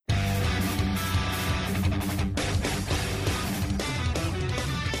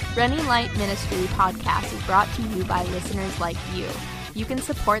Running Light Ministry podcast is brought to you by listeners like you. You can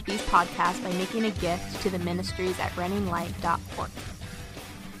support these podcasts by making a gift to the ministries at runninglight.org.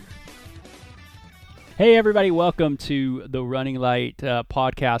 Hey everybody, welcome to the Running Light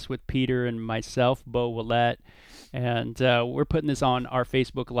podcast with Peter and myself, Bo Willett. And we're putting this on our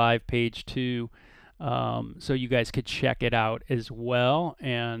Facebook Live page too, so you guys could check it out as well.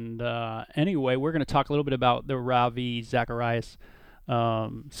 And anyway, we're going to talk a little bit about the Ravi Zacharias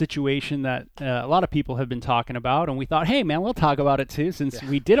situation that a lot of people have been talking about, and we thought, hey man, we'll talk about it too, since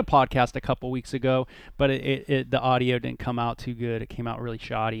we did a podcast a couple weeks ago, but the audio didn't come out too good. It came out really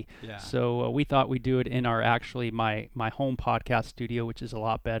shoddy. So we thought we'd do it in our my home podcast studio, which is a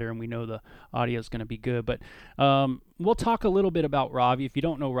lot better, and we know the audio is going to be good. But we'll talk a little bit about Ravi. If you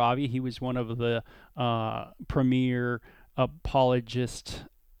don't know Ravi, he was one of the premier apologists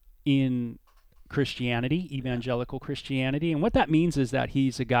in Christianity, evangelical Christianity. And what that means is that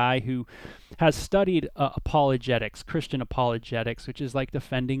he's a guy who has studied apologetics, Christian apologetics, which is like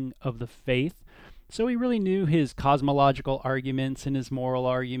defending of the faith. So he really knew his cosmological arguments and his moral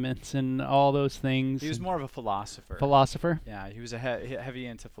arguments and all those things. He was more of a philosopher. Philosopher? Yeah, he was heavy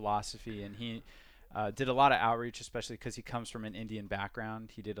into philosophy, and he did a lot of outreach, especially because he comes from an Indian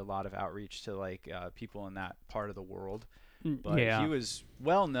background. He did a lot of outreach to people in that part of the world. But he was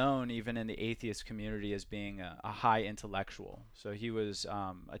well known even in the atheist community as being a high intellectual. So he was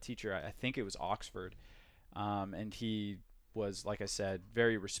a teacher, I think it was Oxford, and he was, like I said,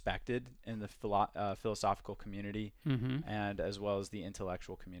 very respected in the philosophical community, and as well as the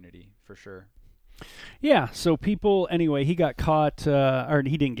intellectual community, for sure. Yeah, so he got caught, or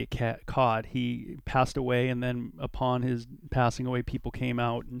he didn't get caught. He passed away, and then upon his passing away, people came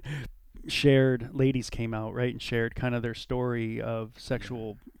out and ladies came out, right, and shared kind of their story of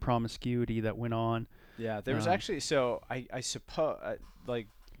sexual promiscuity that went on. Yeah, there was actually, so I suppose,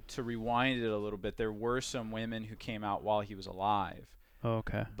 to rewind it a little bit, there were some women who came out while he was alive. Oh,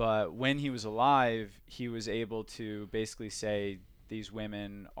 okay. But when he was alive, he was able to basically say, these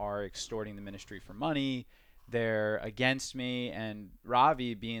women are extorting the ministry for money, they're against me. And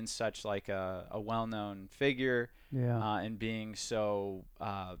Ravi, being such like a well-known figure, and being so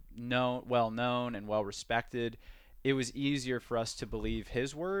well-known and well-respected, it was easier for us to believe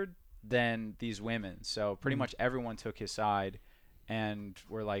his word than these women. So pretty much everyone took his side, and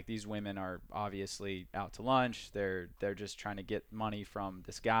were like, these women are obviously out to lunch. They're just trying to get money from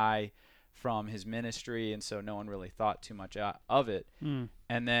this guy, from his ministry, and so no one really thought too much of it.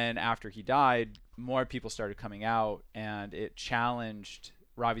 And then after he died, more people started coming out, and it challenged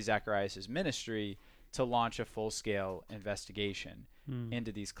Ravi Zacharias' ministry to launch a full-scale investigation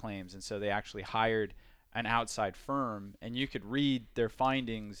into these claims. And so they actually hired an outside firm, and you could read their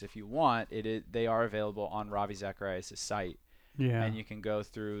findings if you want. They are available on Ravi Zacharias' site. And you can go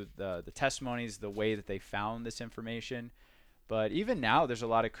through the testimonies, the way that they found this information. But even now, there's a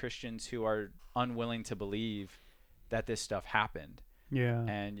lot of Christians who are unwilling to believe that this stuff happened.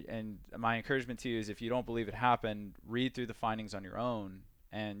 And my encouragement to you is, if you don't believe it happened, read through the findings on your own,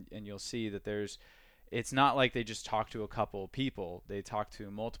 and you'll see that it's not like they just talked to a couple of people. They talked to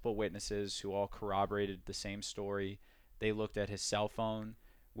multiple witnesses who all corroborated the same story. They looked at his cell phone,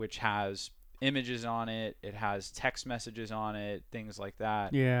 which has images on it. It has text messages on it, things like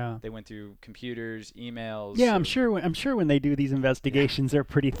that. They went through computers, emails. I'm sure when they do these investigations, they're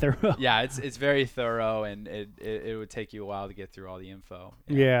pretty thorough. It's very thorough, and it would take you a while to get through all the info.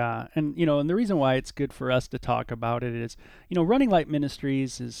 And and the reason why it's good for us to talk about it is, Running Light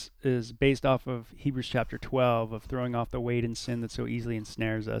Ministries is based off of Hebrews chapter 12, of throwing off the weight and sin that so easily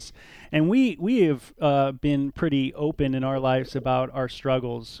ensnares us. And we have been pretty open in our lives about our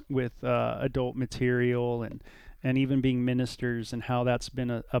struggles with adult material and even being ministers, and how that's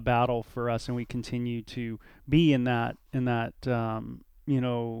been a battle for us, and we continue to be in that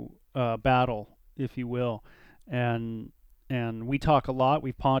battle, if you will. And we talk a lot.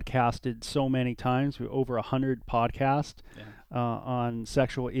 We've podcasted so many times. We're over 100 podcasts on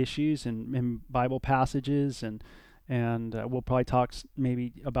sexual issues and Bible passages, and we'll probably talk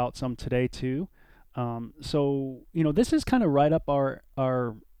maybe about some today too. So this is kind of right up our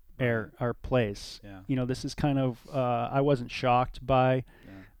place. This is kind of I wasn't shocked by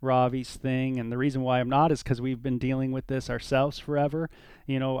Ravi's thing, and the reason why I'm not is because we've been dealing with this ourselves forever.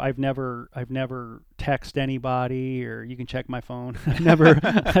 I've never texted anybody, or you can check my phone. I've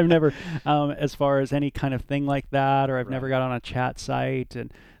never as far as any kind of thing like that, or I've never got on a chat site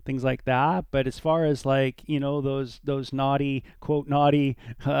and things like that. But as far as those naughty, quote naughty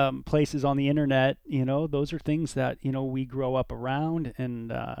places on the internet, those are things that we grow up around,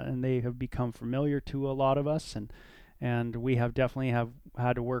 and they have become familiar to a lot of us, and we have definitely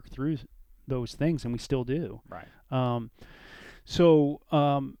had to work through those things, and we still do. Right.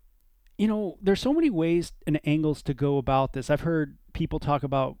 There's so many ways and angles to go about this. I've heard people talk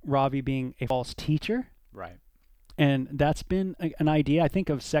about Ravi being a false teacher. Right. And that's been an idea. I think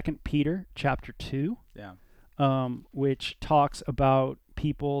of 2 Peter chapter 2, which talks about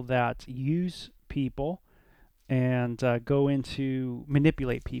people that use people and go into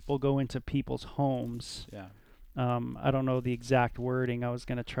manipulate people, go into people's homes. Yeah. I don't know the exact wording. I was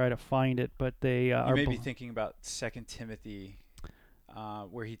going to try to find it, but they You may be thinking about 2 Timothy,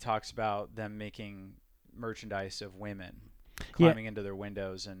 where he talks about them making merchandise of women, climbing into their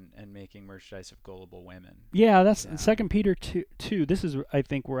windows and making merchandise of gullible women. Yeah, that's 2 Peter 2. This is, I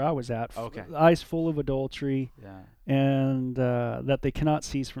think, where I was at. Okay. Eyes full of adultery, Yeah. and that they cannot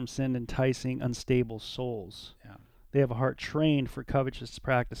cease from sin, enticing unstable souls. Yeah. They have a heart trained for covetous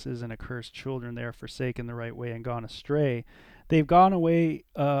practices, and accursed children. They are forsaken the right way and gone astray. They've gone away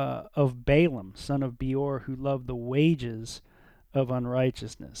of Balaam, son of Beor, who loved the wages of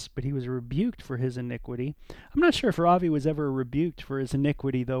unrighteousness, but he was rebuked for his iniquity. I'm not sure if Ravi was ever rebuked for his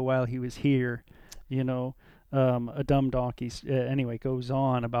iniquity, though, while he was here. A dumb donkey, anyway, goes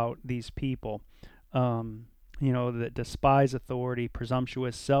on about these people, that despise authority,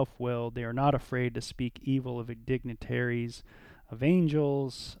 presumptuous, self-willed. They are not afraid to speak evil of dignitaries, of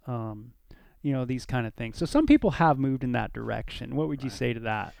angels, these kind of things. So some people have moved in that direction. What would you say to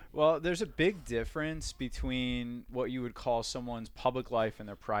that? Well, there's a big difference between what you would call someone's public life and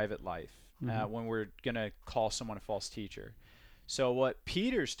their private life when we're going to call someone a false teacher. So what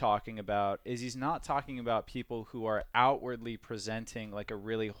Peter's talking about is he's not talking about people who are outwardly presenting like a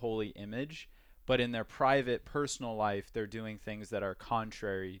really holy image, but in their private, personal life, they're doing things that are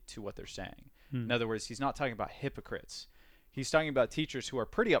contrary to what they're saying. In other words, he's not talking about hypocrites. He's talking about teachers who are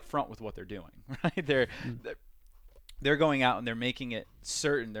pretty upfront with what they're doing, right? They're going out and they're making it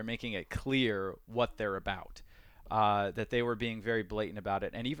certain, they're making it clear what they're about, that they were being very blatant about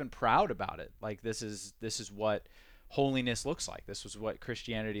it and even proud about it. Like this is what holiness looks like. This was what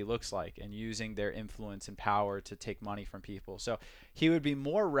Christianity looks like, and using their influence and power to take money from people. So he would be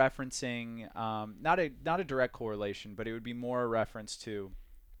more referencing, not a direct correlation, but it would be more a reference to,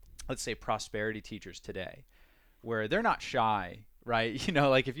 let's say, prosperity teachers today, where they're not shy, right?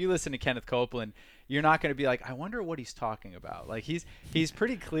 Like if you listen to Kenneth Copeland, you're not going to be like, I wonder what he's talking about. Like he's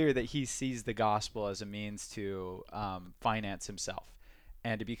pretty clear that he sees the gospel as a means to finance himself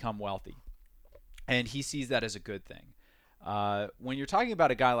and to become wealthy. And he sees that as a good thing. When you're talking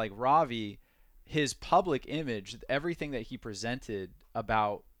about a guy like Ravi, his public image, everything that he presented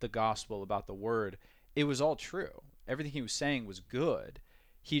about the gospel, about the word, it was all true. Everything he was saying was good.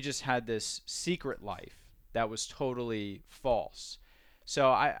 He just had this secret life that was totally false. So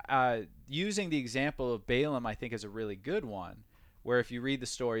I using the example of Balaam, I think, is a really good one, where if you read the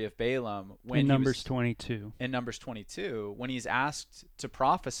story of Balaam, when in Numbers 22, when he's asked to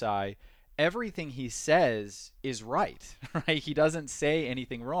prophesy, everything he says is right, right? He doesn't say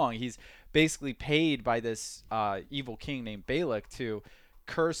anything wrong. He's basically paid by this evil king named Balak to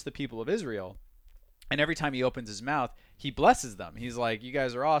curse the people of Israel. And every time he opens his mouth, he blesses them. He's like, you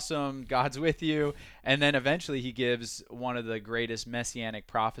guys are awesome. God's with you. And then eventually he gives one of the greatest messianic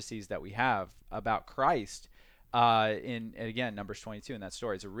prophecies that we have about Christ in, again, Numbers 22 in that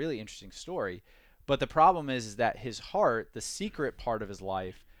story. It's a really interesting story. But the problem is that his heart, the secret part of his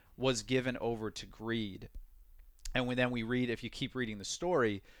life, was given over to greed. And then we read, if you keep reading the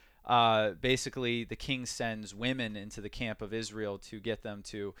story, basically the king sends women into the camp of Israel to get them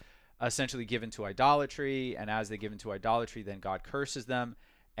to essentially give into idolatry, and as they give into idolatry, then God curses them.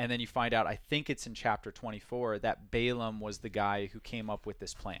 And then you find out, I think it's in chapter 24, that Balaam was the guy who came up with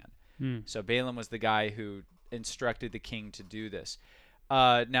this plan. So Balaam was the guy who instructed the king to do this.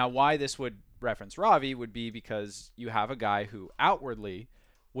 Now, why this would reference Ravi would be because you have a guy who outwardly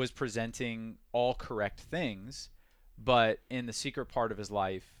was presenting all correct things, but in the secret part of his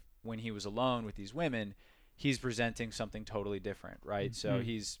life, when he was alone with these women, he's presenting something totally different, right? So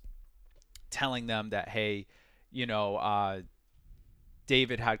he's telling them that, hey,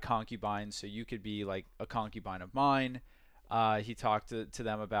 David had concubines, so you could be like a concubine of mine. He talked to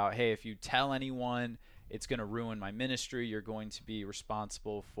them about, hey, if you tell anyone, it's going to ruin my ministry. You're going to be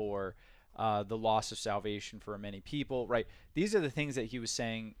responsible for the loss of salvation for many people, right? These are the things that he was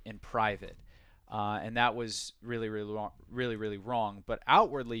saying in private, and that was really, really wrong. But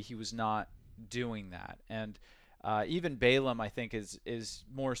outwardly, he was not doing that. And even Balaam, I think, is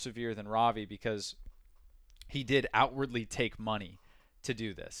more severe than Ravi, because he did outwardly take money to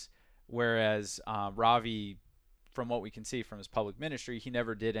do this, whereas Ravi, from what we can see from his public ministry, he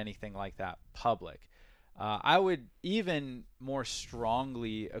never did anything like that public. I would even more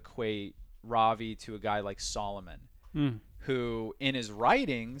strongly equate Ravi to a guy like Solomon, who in his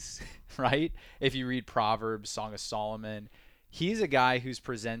writings, right, if you read Proverbs, Song of Solomon, he's a guy who's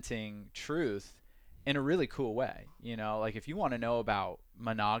presenting truth in a really cool way. You know, like if you want to know about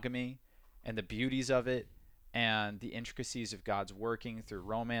monogamy and the beauties of it and the intricacies of God's working through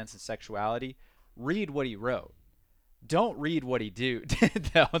romance and sexuality, read what he wrote. Don't read what he did,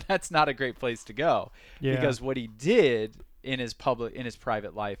 though. That's not a great place to go, because what he did in his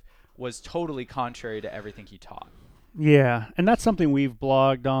private life was totally contrary to everything he taught. Yeah, and that's something we've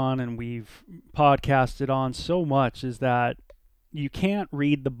blogged on and we've podcasted on so much, is that you can't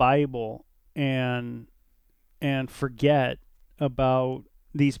read the Bible and forget about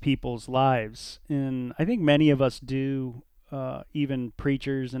these people's lives. And I think many of us do, even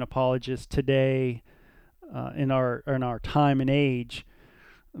preachers and apologists today, in our time and age,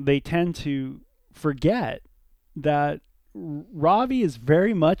 they tend to forget that Ravi is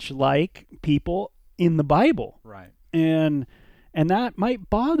very much like people in the Bible. Right. And that might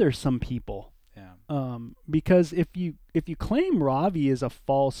bother some people. Yeah. Because if you claim Ravi is a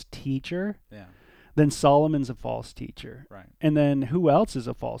false teacher, Yeah. then Solomon's a false teacher. Right. And then who else is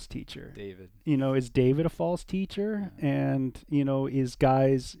a false teacher? David. You know, is David a false teacher? Yeah. And, you know,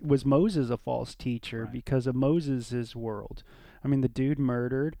 was Moses a false teacher because of Moses' world? I mean, the dude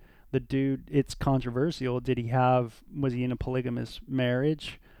murdered. It's controversial. Was he in a polygamous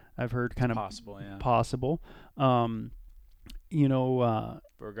marriage? I've heard kind of possible, yeah. Possible. You know,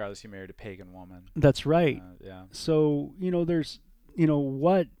 but regardless, he married a pagan woman. That's right. Yeah. So, you know, there's, you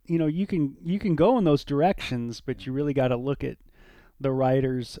know, you can go in those directions, but you really got to look at the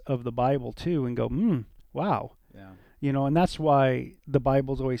writers of the Bible too and go, wow. Yeah. You know, and that's why the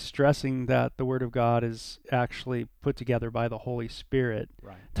Bible's always stressing that the Word of God is actually put together by the Holy Spirit.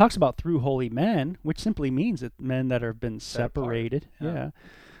 Right. It talks about through holy men, which simply means that men that have been separated. Yeah.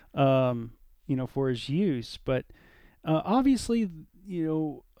 You know, for his use. But obviously, you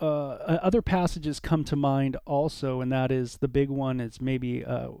know, other passages come to mind also, and that is, the big one is maybe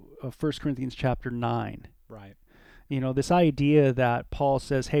 1 Corinthians chapter 9. Right. You know, this idea that Paul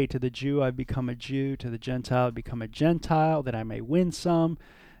says, hey, to the Jew I've become a Jew, to the Gentile I've become a Gentile, that I may win some.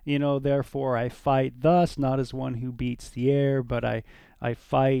 You know, therefore I fight thus, not as one who beats the air, but I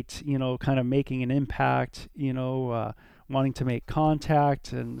fight, you know, kind of making an impact, you know, wanting to make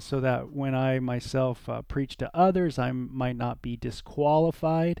contact, and so that when I myself preach to others, I might not be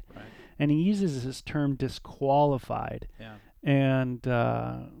disqualified. Right. And he uses this term disqualified. Yeah. And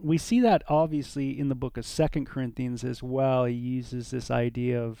we see that obviously in the book of 2 Corinthians as well. He uses this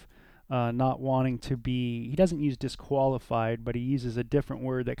idea of not wanting to be, he doesn't use disqualified, but he uses a different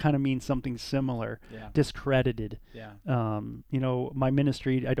word that kind of means something similar. Yeah. Discredited. Yeah. You know, my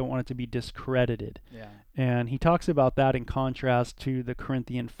ministry, I don't want it to be discredited. Yeah. And he talks about that in contrast to the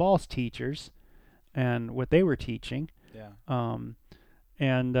Corinthian false teachers and what they were teaching. Yeah.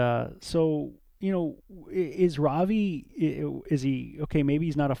 So, you know, is Ravi, is he, okay, maybe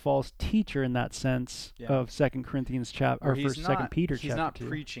he's not a false teacher in that sense of 2 Corinthians chapter, or 2 Peter chapter 2. He's not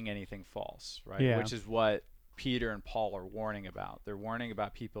preaching anything false, right? Yeah. Which is what Peter and Paul are warning about. They're warning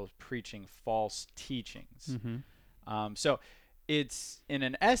about people preaching false teachings. Mm-hmm. So it's, in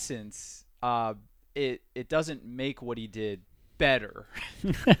an essence, it doesn't make what he did better,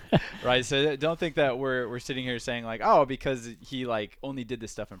 right? So don't think that we're sitting here saying like, oh, because he like only did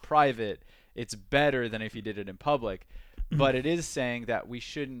this stuff in private, it's better than if he did it in public. But it is saying that we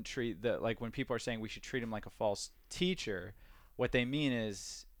shouldn't treat that, like when people are saying we should treat him like a false teacher, what they mean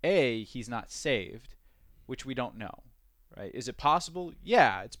is, A, he's not saved, which we don't know, right? Is it possible?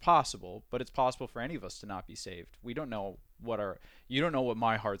 Yeah, it's possible, but it's possible for any of us to not be saved. We don't know you don't know what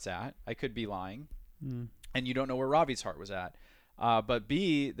my heart's at. I could be lying. And you don't know where Ravi's heart was at. But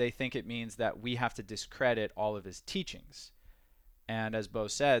B, they think it means that we have to discredit all of his teachings. And as Bo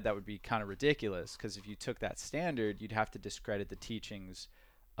said, that would be kind of ridiculous, because if you took that standard, you'd have to discredit the teachings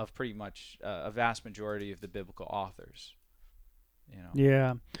of pretty much a vast majority of the biblical authors. You know?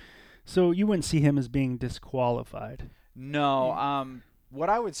 Yeah. So you wouldn't see him as being disqualified? No. What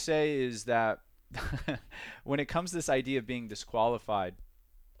I would say is that when it comes to this idea of being disqualified,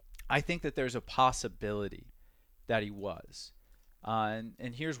 I think that there's a possibility that he was. And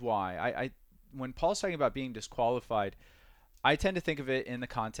here's why. I when Paul's talking about being disqualified, I tend to think of it in the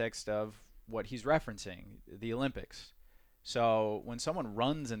context of what he's referencing, the Olympics. So when someone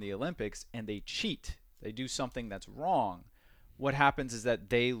runs in the Olympics and they cheat, they do something that's wrong, what happens is that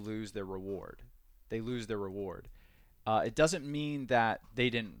they lose their reward. They lose their reward. It doesn't mean that they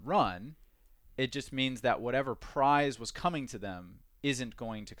didn't run. It just means that whatever prize was coming to them isn't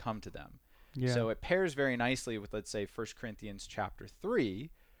going to come to them. Yeah. So it pairs very nicely with, let's say, 1 Corinthians chapter 3,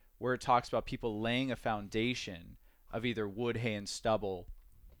 where it talks about people laying a foundation of either wood, hay, and stubble,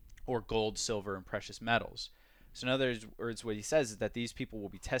 or gold, silver, and precious metals. So in other words, what he says is that these people will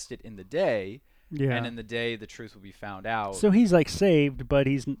be tested in the day, Yeah. and in the day the truth will be found out. So he's like saved, but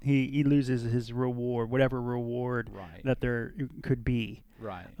he loses his reward, whatever reward Right. that there could be.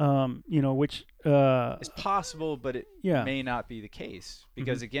 Right. Which It's possible, but it yeah. may not be the case.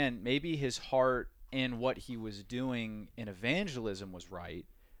 Because again, maybe his heart in what he was doing in evangelism was right,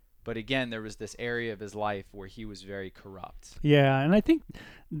 but again, there was this area of his life where he was very corrupt. Yeah, and I think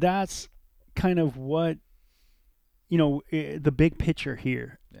that's kind of what the big picture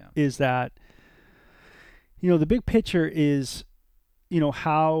here is that the big picture is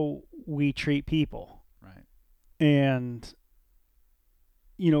how we treat people. Right. And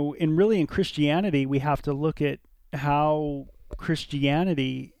and really in Christianity, we have to look at how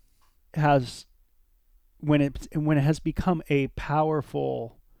Christianity has, when it has become a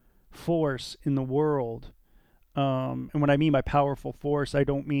powerful force in the world. And what I mean by powerful force, I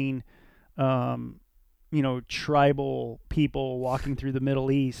don't mean, tribal people walking through the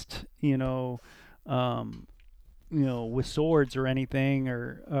Middle East, with swords or anything,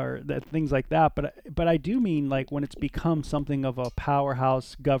 or that, things like that. But I do mean like when it's become something of a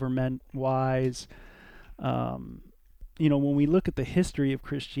powerhouse government-wise. When we look at the history of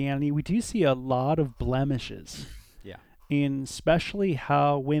Christianity, we do see a lot of blemishes. Yeah. And especially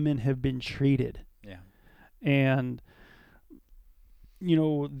how women have been treated. Yeah. And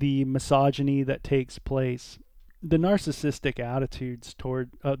the misogyny that takes place, the narcissistic attitudes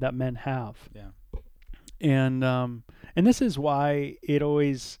toward that men have. Yeah. And this is why it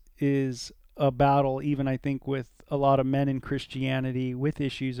always is a battle, even I think with a lot of men in Christianity with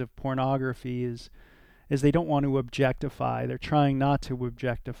issues of pornography, is they don't want to objectify. They're trying not to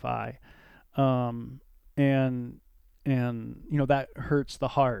objectify. And that hurts the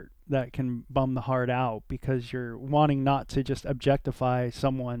heart. That can bum the heart out because you're wanting not to just objectify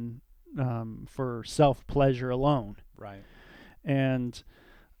someone for self-pleasure alone. Right. And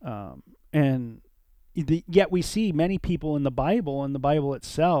yet we see many people in the Bible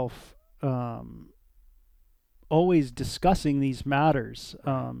itself, always discussing these matters.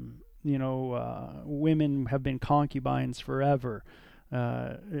 Women have been concubines forever.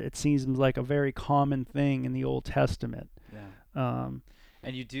 It seems like a very common thing in the Old Testament. Yeah.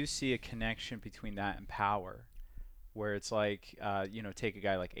 And you do see a connection between that and power, where it's like, take a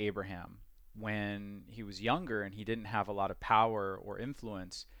guy like Abraham. When he was younger and he didn't have a lot of power or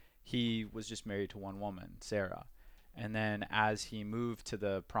influence, he was just married to one woman, Sarah. And then as he moved to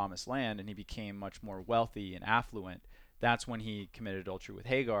the promised land and he became much more wealthy and affluent, that's when he committed adultery with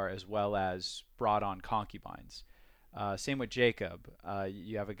Hagar, as well as brought on concubines. Same with Jacob.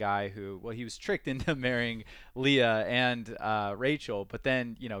 You have a guy who, he was tricked into marrying Leah and Rachel, but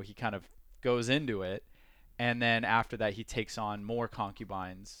then, he kind of goes into it. And then after that, he takes on more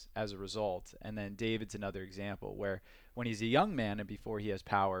concubines as a result. And then David's another example where when he's a young man and before he has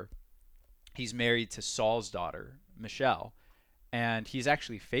power, he's married to Saul's daughter, Michelle, and he's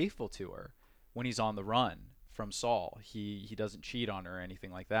actually faithful to her when he's on the run from Saul. He doesn't cheat on her or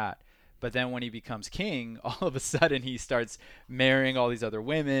anything like that. But then when he becomes king, all of a sudden he starts marrying all these other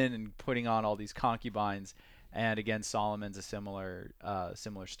women and putting on all these concubines. And again, Solomon's a similar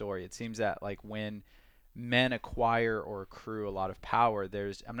story. It seems that like when men acquire or accrue a lot of power,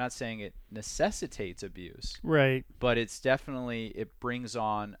 I'm not saying it necessitates abuse, right? But it brings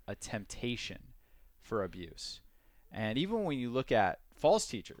on a temptation for abuse. And even when you look at false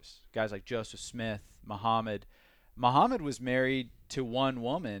teachers, guys like Joseph Smith, Muhammad was married to one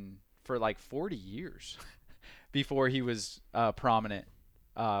woman for like 40 years before he was a prominent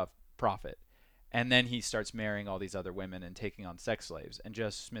prophet. And then he starts marrying all these other women and taking on sex slaves. And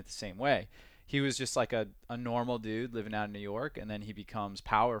Joseph Smith the same way. He was just like a normal dude living out in New York, and then he becomes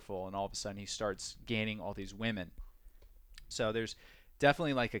powerful, and all of a sudden he starts gaining all these women. So there's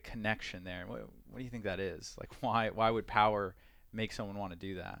definitely like a connection there. What do you think that is? Like why would power make someone want to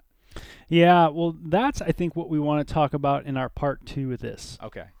do that? Yeah, well, that's, I think, what we want to talk about in our part 2 of this.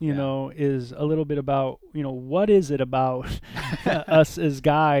 Okay. Is a little bit about, what is it about us as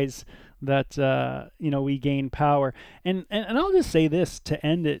guys that, we gain power. And I'll just say this to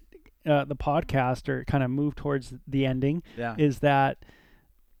end it, the podcast, or kind of move towards the ending, is that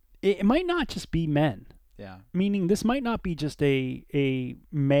it might not just be men. Yeah. Meaning this might not be just a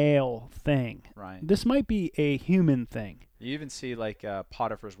male thing. Right. This might be a human thing. You even see like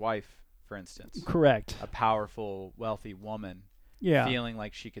Potiphar's wife, for instance. Correct. A powerful, wealthy woman. Yeah. Feeling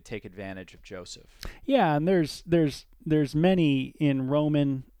like she could take advantage of Joseph. Yeah, and there's many in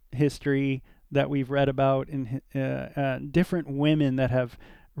Roman history that we've read about in different women that have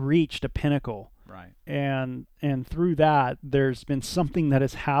reached a pinnacle. Right. And through that, there's been something that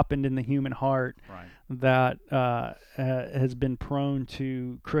has happened in the human heart Right. that has been prone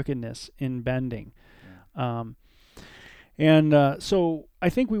to crookedness in bending. Yeah. So I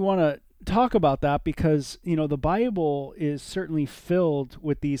think we want to talk about that because, the Bible is certainly filled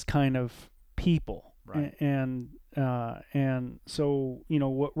with these kind of people. Right. And so,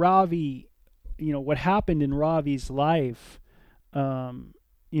 what Ravi, what happened in Ravi's life,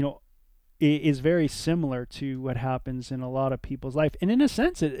 is very similar to what happens in a lot of people's life. And in a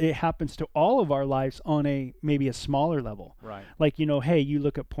sense, it happens to all of our lives on maybe a smaller level. Right. Like, hey, you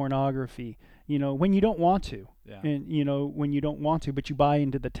look at pornography, when you don't want to. Yeah. And, when you don't want to, but you buy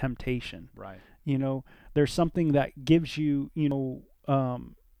into the temptation. Right. There's something that gives you, no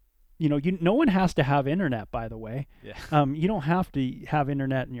one has to have internet, by the way. Yeah. You don't have to have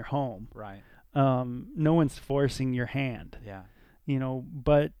internet in your home. Right. No one's forcing your hand. Yeah.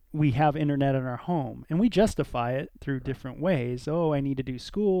 But we have internet in our home, and we justify it through different ways. Oh, I need to do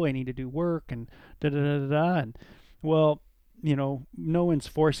school, I need to do work, and da-da-da-da-da. And, well, no one's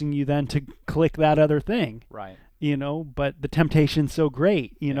forcing you then to click that other thing. Right. But the temptation's so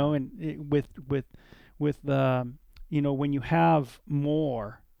great, Yeah. and with when you have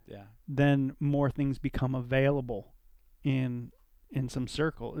more, Yeah. then more things become available in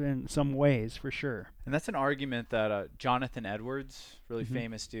some ways, for sure. And that's an argument that Jonathan Edwards, really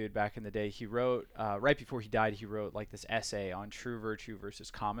famous dude back in the day, he wrote, right before he died, he wrote like this essay on true virtue versus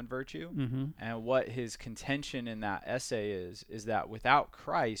common virtue. And what his contention in that essay is that without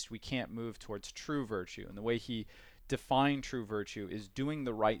Christ, we can't move towards true virtue. And the way he defined true virtue is doing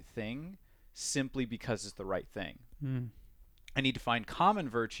the right thing simply because it's the right thing. And he defined common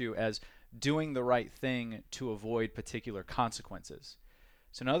virtue as doing the right thing to avoid particular consequences.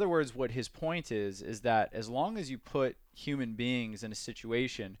 So in other words, what his point is that as long as you put human beings in a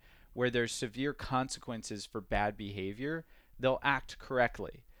situation where there's severe consequences for bad behavior, they'll act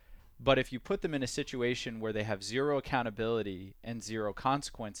correctly. But if you put them in a situation where they have zero accountability and zero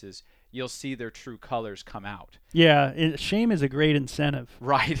consequences, you'll see their true colors come out. Yeah, shame is a great incentive.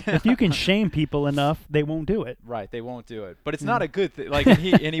 Right. If you can shame people enough, they won't do it. Right, they won't do it. But it's not a good thing. Like,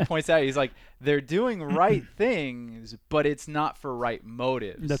 and he points out, he's like, they're doing right things, but it's not for right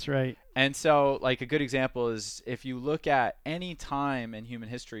motives. That's right. And so, like, a good example is if you look at any time in human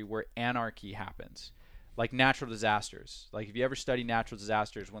history where anarchy happens, like natural disasters. Like, if you ever study natural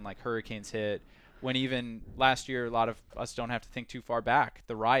disasters, when, like, hurricanes hit, when even last year, a lot of us don't have to think too far back,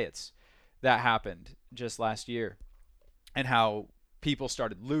 the riots that happened just last year, and how people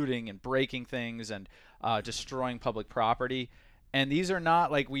started looting and breaking things and destroying public property. And these are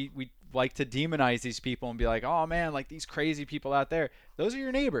not like we like to demonize these people and be like, oh man, like these crazy people out there. Those are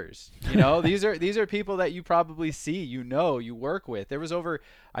your neighbors. These are people that you probably see, you work with. There was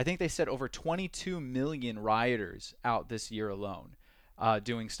I think they said over 22 million rioters out this year alone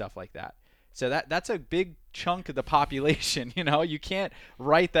doing stuff like that. So that's a big chunk of the population. You can't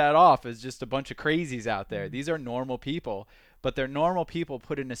write that off as just a bunch of crazies out there. These are normal people, but they're normal people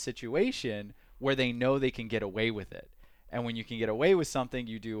put in a situation where they know they can get away with it. And when you can get away with something,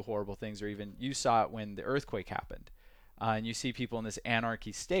 you do horrible things. Or even you saw it when the earthquake happened, and you see people in this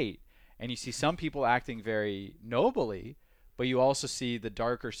anarchy state, and you see some people acting very nobly, but you also see the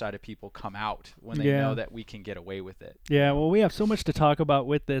darker side of people come out when they know that we can get away with it. Yeah, well, we have so much to talk about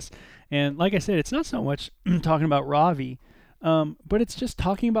with this. And like I said, it's not so much talking about Ravi, but it's just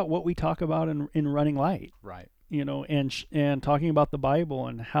talking about what we talk about in Running Light. Right. And talking about the Bible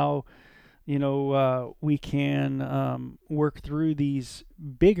and how, we can work through these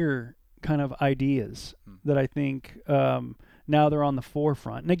bigger kind of ideas that I think now they're on the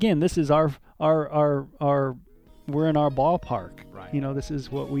forefront. And again, this is our we're in our ballpark. Right. This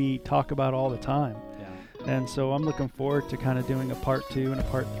is what we talk about all the time. Yeah. And so I'm looking forward to kind of doing a part 2 and a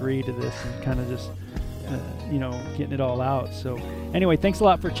part 3 to this and kind of just, getting it all out. So anyway, thanks a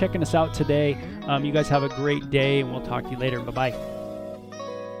lot for checking us out today. You guys have a great day, and we'll talk to you later. Bye-bye.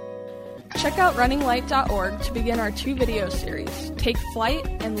 Check out runninglight.org to begin our 2 video series, Take Flight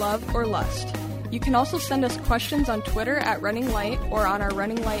and Love or Lust. You can also send us questions on Twitter at Running Light or on our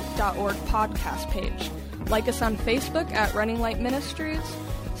runninglight.org podcast page. Like us on Facebook at Running Light Ministries,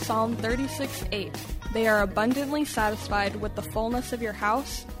 Psalm 36:8. They are abundantly satisfied with the fullness of your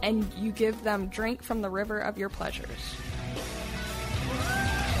house, and you give them drink from the river of your pleasures.